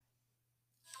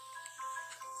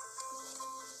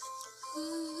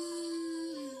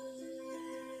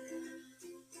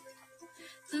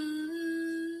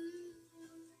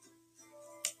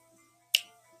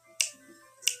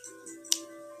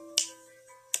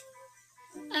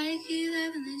I keep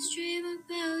having this dream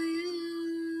about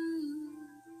you.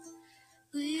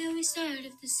 Will we start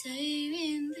off the same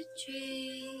in the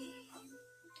dream?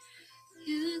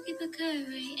 You keep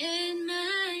occurring in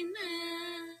my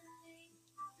mind.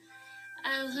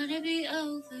 I wanna be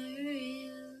over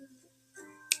you.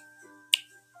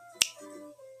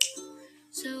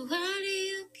 So why do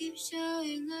you keep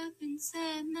showing up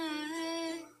inside my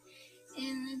head?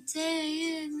 In the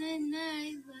day and the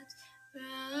night, what's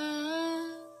wrong?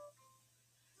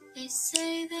 They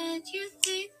say that you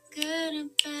think good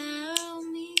about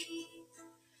me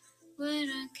when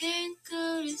I can't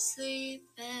go to sleep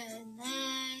at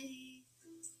night.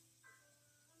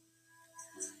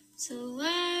 So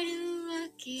why do I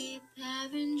keep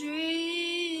having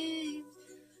dreams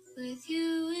with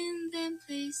you in them?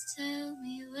 Please tell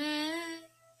me why.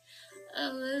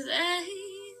 Oh, if I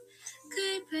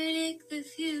could predict the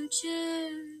future,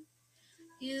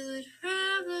 you would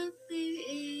probably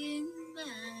be in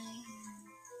mine.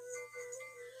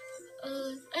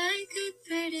 Oh, if I could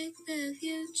predict the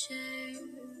future,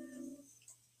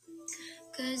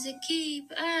 'cause I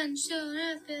keep on showing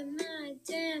up in my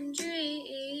damn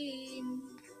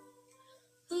dream.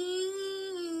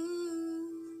 Ooh,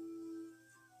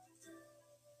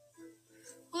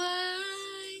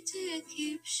 why do you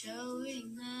keep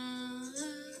showing up?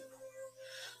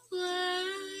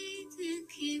 Why do you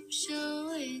keep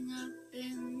showing up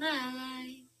in my